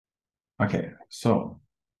Okay, so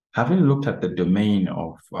having looked at the domain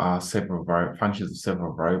of several functions of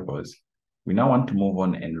several variables, we now want to move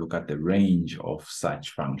on and look at the range of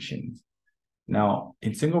such functions. Now,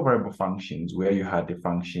 in single variable functions, where you had the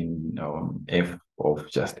function f of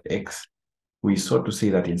just x, we saw to say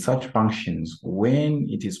that in such functions, when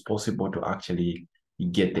it is possible to actually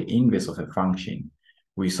get the inverse of a function,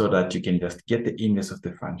 we saw that you can just get the inverse of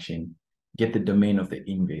the function, get the domain of the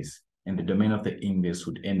inverse, and the domain of the inverse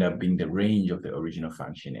would end up being the range of the original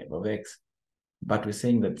function f of x. But we're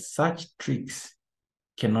saying that such tricks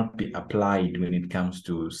cannot be applied when it comes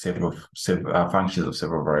to several functions of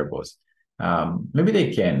several variables. Maybe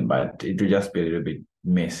they can, but it will just be a little bit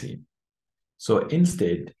messy. So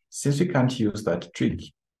instead, since we can't use that trick,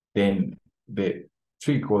 then the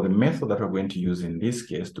trick or the method that we're going to use in this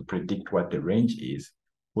case to predict what the range is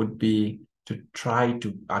would be to try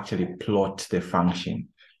to actually plot the function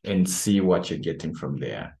and see what you're getting from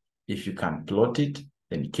there. If you can plot it,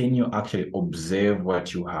 then can you actually observe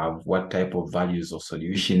what you have, what type of values or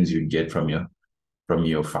solutions you get from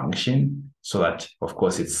your function, so that, of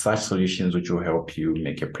course, it's such solutions which will help you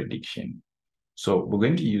make a prediction. So we're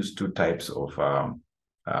going to use two types of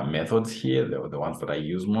methods here, the ones that I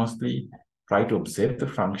use mostly. Try to observe the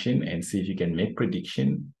function and see if you can make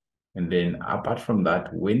prediction. And then apart from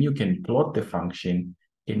that, when you can plot the function,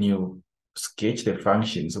 can you sketch the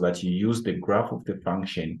function so that you use the graph of the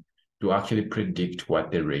function to actually predict what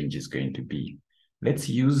the range is going to be. Let's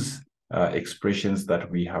use expressions that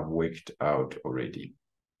we have worked out already.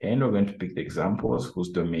 And we're going to pick the examples whose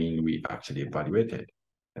domain we actually evaluated.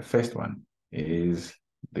 The first one is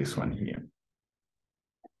this one here.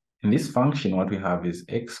 In this function, what we have is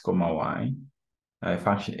x comma y,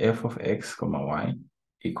 function f of x comma y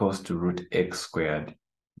equals to root x squared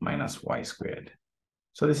minus y squared.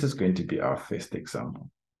 So this is going to be our first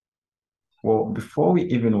example. Well, before we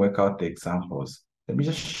even work out the examples, let me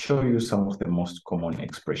just show you some of the most common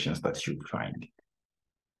expressions that you find.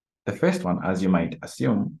 The first one, as you might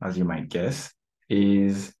assume, as you might guess,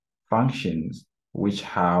 is functions which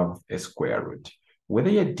have a square root. Whether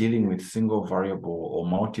you're dealing with single variable or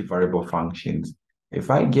multivariable functions,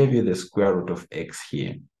 if I gave you the square root of x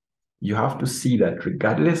here, you have to see that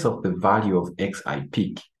regardless of the value of x I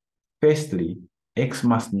pick, firstly, x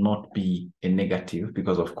must not be a negative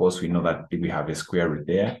because, of course, we know that we have a square root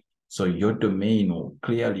there. So your domain will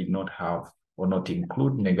clearly not have or not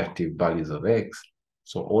include negative values of x.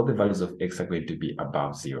 So all the values of x are going to be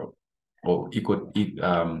above 0 or equal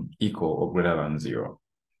or greater than 0.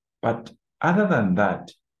 But other than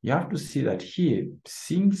that, you have to see that here,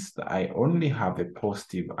 since I only have a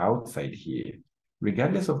positive outside here,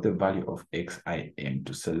 regardless of the value of x I am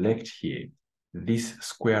to select here, this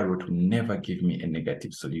square root will never give me a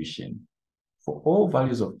negative solution. For all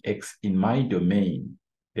values of x in my domain,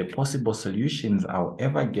 the possible solutions I'll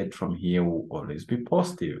ever get from here will always be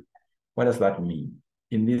positive. What does that mean?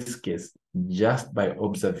 In this case, just by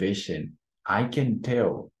observation, I can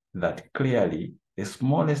tell that clearly the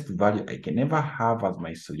smallest value I can ever have as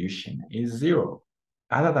my solution is 0.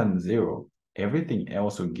 Other than 0, everything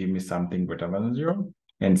else will give me something greater than 0.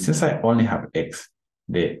 And since I only have x,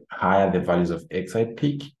 the higher the values of x I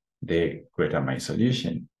pick, the greater my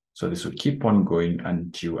solution. So this will keep on going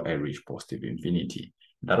until I reach positive infinity.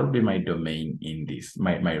 That will be my domain in this,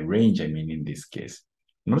 my range, I mean, in this case.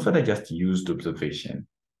 Notice that I just used observation.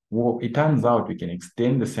 Well, it turns out we can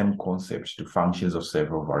extend the same concept to functions of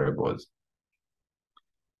several variables.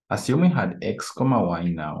 Assume we had x comma y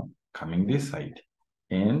now coming this side,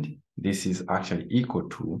 and this is actually equal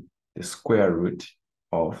to the square root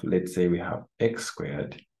of, let's say we have x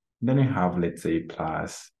squared, then we have, let's say,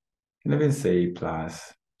 plus, let's say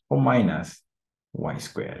plus or minus y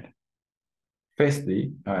squared.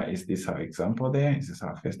 Firstly, is this our example there? Is this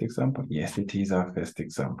our first example? Yes, it is our first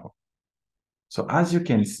example. So as you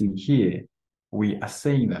can see here, we are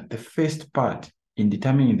saying that the first part in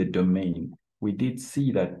determining the domain, we did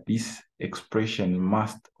see that this expression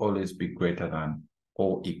must always be greater than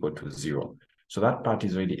or equal to 0. So that part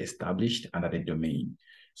is already established under the domain.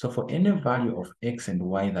 So for any value of x and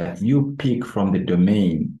y that you pick from the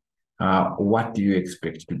domain, what do you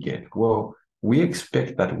expect to get? Well, we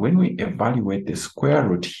expect that when we evaluate the square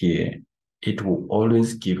root here, it will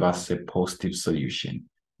always give us a positive solution.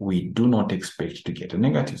 We do not expect to get a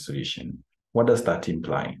negative solution. What does that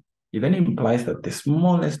imply? It then implies that the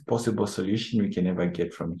smallest possible solution we can ever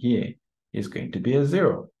get from here is going to be a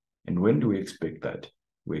 0. And when do we expect that?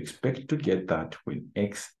 We expect to get that when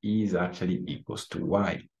x is actually equals to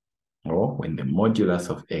y, or when the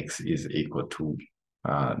modulus of x is equal to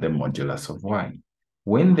the modulus of y.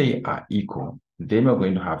 When they are equal, then we're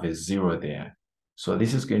going to have a 0 there. So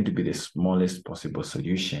this is going to be the smallest possible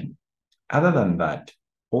solution. Other than that,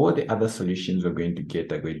 all the other solutions we're going to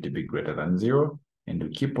get are going to be greater than 0, and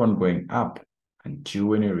we keep on going up until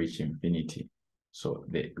when we reach infinity. So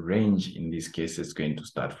the range in this case is going to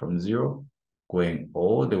start from 0, going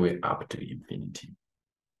all the way up to infinity.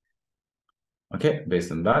 Okay,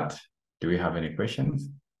 based on that, do we have any questions?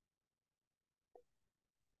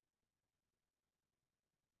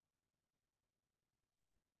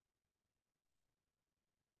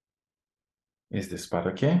 Is this part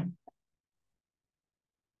okay?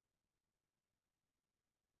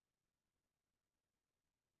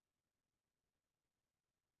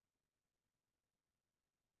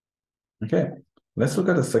 Okay, let's look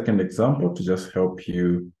at a second example to just help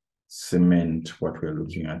you cement what we're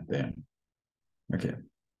looking at there. Okay,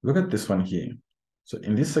 look at this one here. So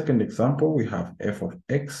in this second example, we have f of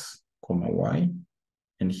x, comma y.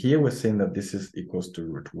 And here we're saying that this is equals to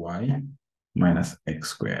root y minus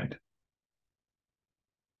x squared.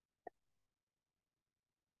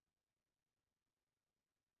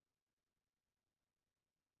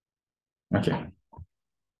 Okay.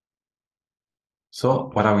 So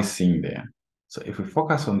what are we seeing there? So if we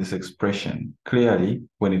focus on this expression, clearly,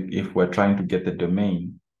 if we're trying to get the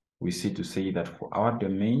domain, we see to say that for our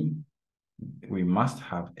domain, we must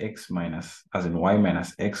have x minus, as in y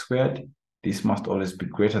minus x squared. This must always be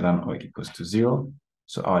greater than or equals to 0.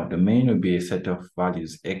 So our domain will be a set of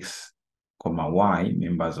values x, comma y,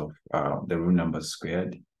 members of the real numbers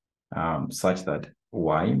squared, such that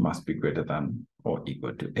y must be greater than or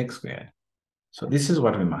equal to x squared. So this is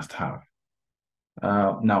what we must have.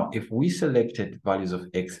 Now, if we selected values of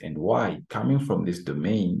x and y coming from this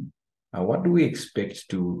domain, what do we expect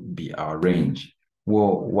to be our range?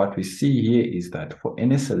 Well, what we see here is that for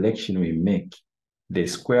any selection we make, the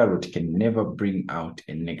square root can never bring out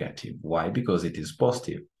a negative. Why? Because it is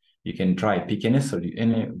positive. You can try pick any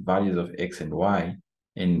values of x and y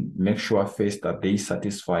and make sure first that they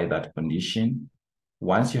satisfy that condition.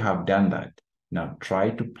 Once you have done that, now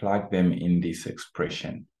try to plug them in this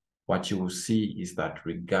expression. What you will see is that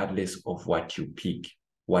regardless of what you pick,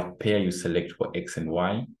 what pair you select for x and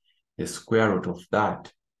y, the square root of that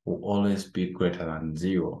will always be greater than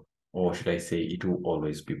 0, or should I say it will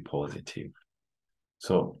always be positive.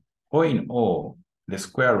 So all in all, the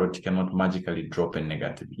square root cannot magically drop a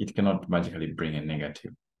negative. It cannot magically bring a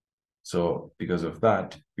negative. So because of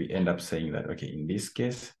that, we end up saying that, okay, in this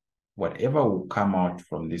case, whatever will come out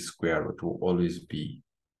from this square root will always be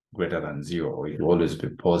greater than 0, or it will always be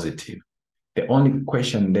positive. The only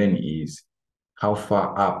question then is, how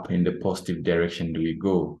far up in the positive direction do we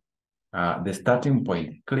go? The starting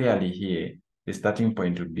point, clearly here, the starting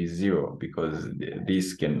point would be 0 because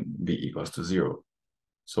this can be equals to 0.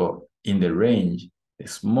 So in the range, the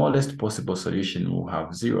smallest possible solution will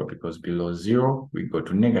have 0 because below 0, we go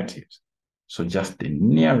to negatives. So just the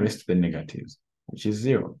nearest to the negatives, which is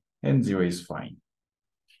 0, and 0 is fine.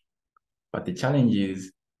 But the challenge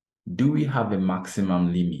is, do we have a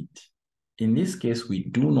maximum limit? In this case, we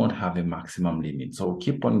do not have a maximum limit. So we'll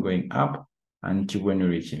keep on going up until when we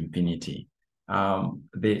reach infinity.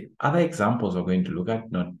 The other examples we're going to look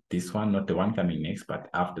at, not this one, not the one coming next, but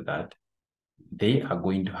after that, they are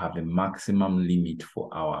going to have a maximum limit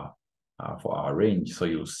for our range. So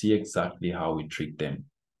you'll see exactly how we treat them.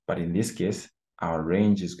 But in this case, our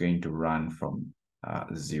range is going to run from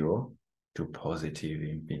 0 to positive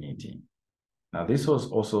infinity. Now, this was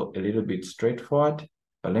also a little bit straightforward,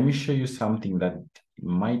 but let me show you something that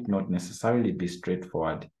might not necessarily be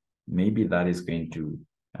straightforward. Maybe that is going to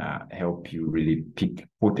help you really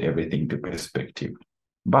put everything to perspective.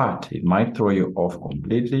 But it might throw you off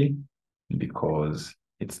completely because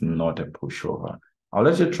it's not a pushover. I'll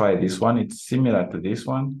let you try this one. It's similar to this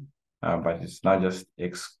one, but it's not just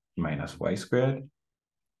x minus y squared.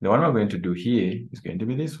 The one we're going to do here is going to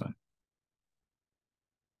be this one.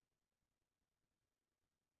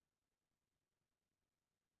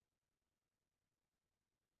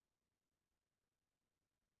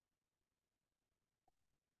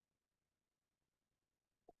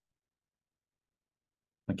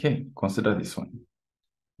 Okay, consider this one.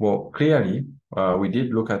 Well, clearly, we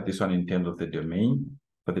did look at this one in terms of the domain.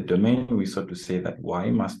 For the domain, we saw to say that y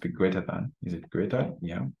must be greater than, is it greater?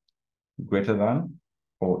 Yeah. Greater than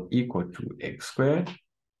or equal to x squared.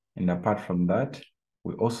 And apart from that,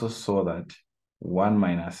 we also saw that 1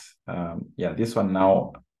 minus, this one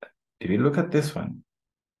now, did we look at this one?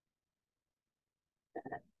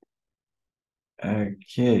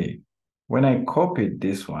 Okay. When I copied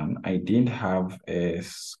this one, I didn't have a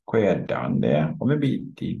square down there, or maybe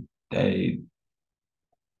it did.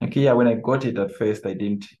 Okay, yeah, when I got it at first, I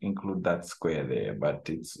didn't include that square there, but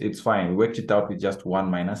it's fine. We worked it out with just 1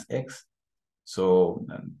 minus x. So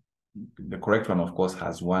the correct one, of course,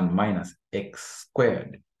 has 1 minus x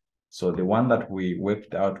squared. So the one that we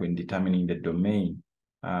worked out when determining the domain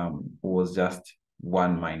was just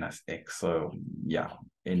 1 minus x. So yeah,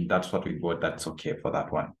 and that's what we got. That's okay for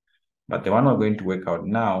that one. But the one we're going to work out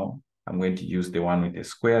now, I'm going to use the one with the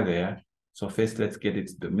square there. So first, let's get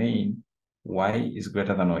its domain. Y is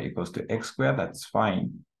greater than or equals to x squared. That's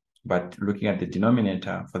fine. But looking at the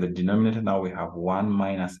denominator, for the denominator now we have 1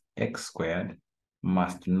 minus x squared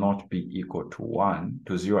must not be equal to 1,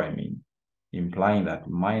 to 0, I mean, implying that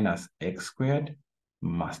minus x squared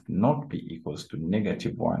must not be equals to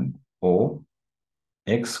negative 1, or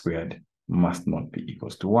x squared must not be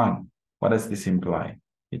equals to 1. What does this imply?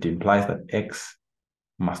 It implies that x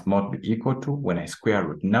must not be equal to when I square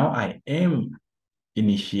root. Now I am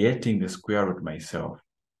initiating the square root myself.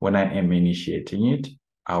 When I am initiating it,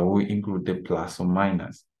 I will include the plus or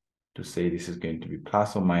minus to say this is going to be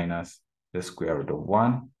plus or minus the square root of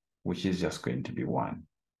 1, which is just going to be 1.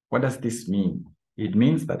 What does this mean? It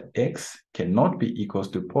means that x cannot be equals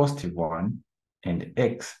to positive 1 and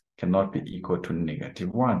x cannot be equal to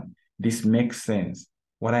negative 1. This makes sense.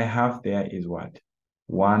 What I have there is what?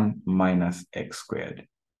 1 minus x squared.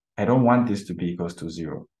 I don't want this to be equals to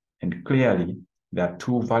 0. And clearly, there are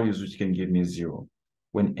two values which can give me 0.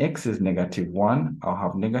 When x is negative 1, I'll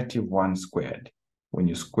have negative 1 squared. When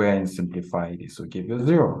you square and simplify, this will give you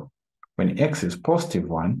 0. When x is positive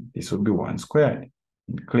 1, this will be 1 squared.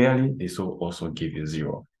 And clearly, this will also give you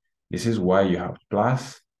 0. This is why you have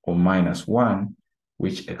plus or minus 1,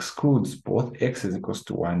 which excludes both x is equals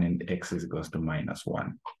to 1 and x is equals to minus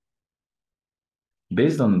 1.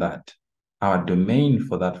 Based on that, our domain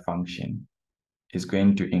for that function is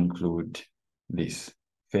going to include this.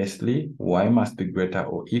 Firstly, y must be greater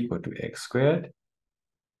or equal to x squared.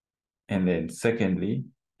 And then secondly,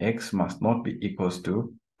 x must not be equals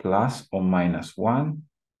to plus or minus 1.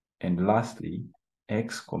 And lastly,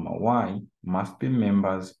 x, y must be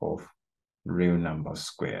members of real numbers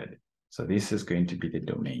squared. So this is going to be the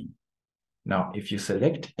domain. Now, if you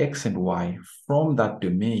select x and y from that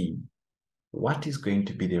domain, what is going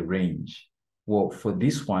to be the range? Well, for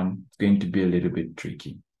this one, it's going to be a little bit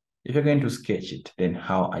tricky. If you're going to sketch it, then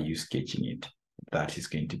how are you sketching it? That is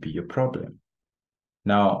going to be your problem.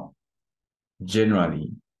 Now,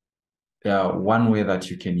 generally, one way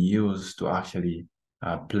that you can use to actually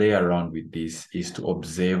play around with this is to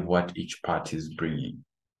observe what each part is bringing.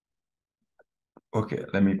 Okay,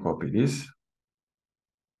 let me copy this.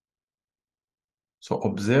 So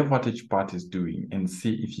observe what each part is doing and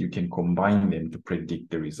see if you can combine them to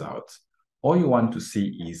predict the results. All you want to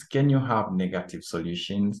see is, can you have negative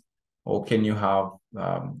solutions, or can you have,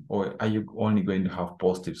 or are you only going to have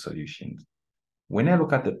positive solutions? When I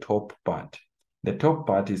look at the top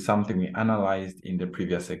part is something we analyzed in the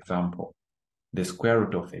previous example. The square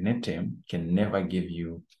root of an atom can never give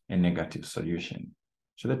you a negative solution.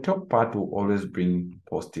 So the top part will always bring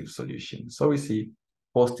positive solutions. So we see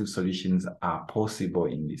positive solutions are possible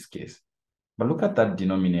in this case. But look at that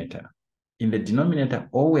denominator. In the denominator,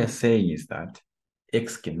 all we're saying is that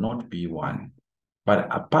x cannot be 1. But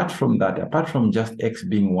apart from that, apart from just x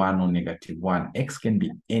being 1 or negative 1, x can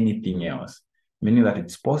be anything else, meaning that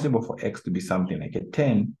it's possible for x to be something like a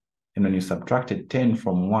 10, and when you subtract a 10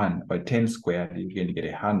 from 1, or 10 squared, you're going to get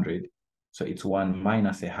 100. So it's 1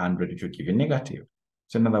 minus 100, which will give you negative.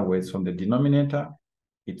 So in other words, from the denominator,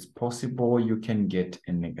 it's possible you can get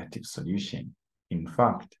a negative solution. In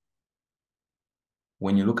fact,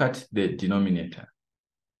 when you look at the denominator,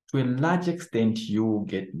 to a large extent, you will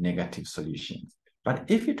get negative solutions. But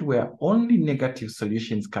if it were only negative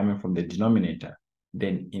solutions coming from the denominator,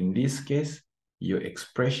 then in this case, your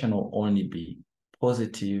expression will only be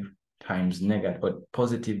positive times negative, or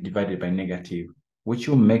positive divided by negative, which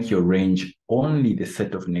will make your range only the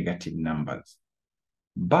set of negative numbers.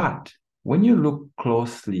 But when you look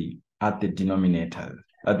closely at the denominator,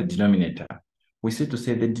 we see to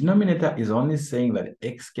say the denominator is only saying that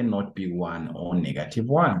x cannot be 1 or negative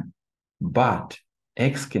 1, but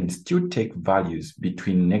x can still take values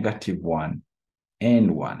between negative 1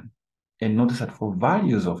 and 1. And notice that for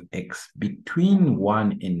values of x between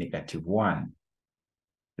 1 and negative 1,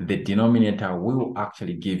 the denominator will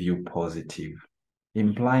actually give you positive,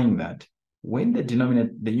 implying that when the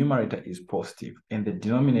numerator is positive and the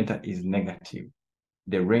denominator is negative,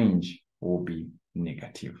 the range will be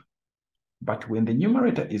negative. But when the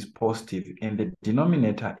numerator is positive and the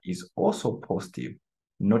denominator is also positive,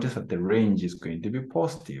 notice that the range is going to be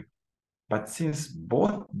positive. But since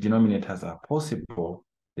both denominators are possible,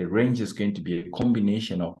 the range is going to be a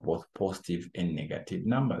combination of both positive and negative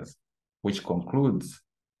numbers, which concludes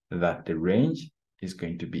that the range is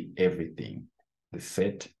going to be everything, the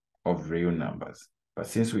set of real numbers. But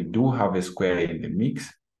since we do have a square in the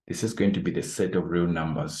mix, this is going to be the set of real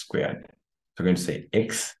numbers squared. So we're going to say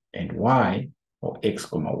x and y, or x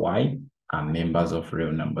comma y, are members of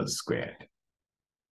real numbers squared.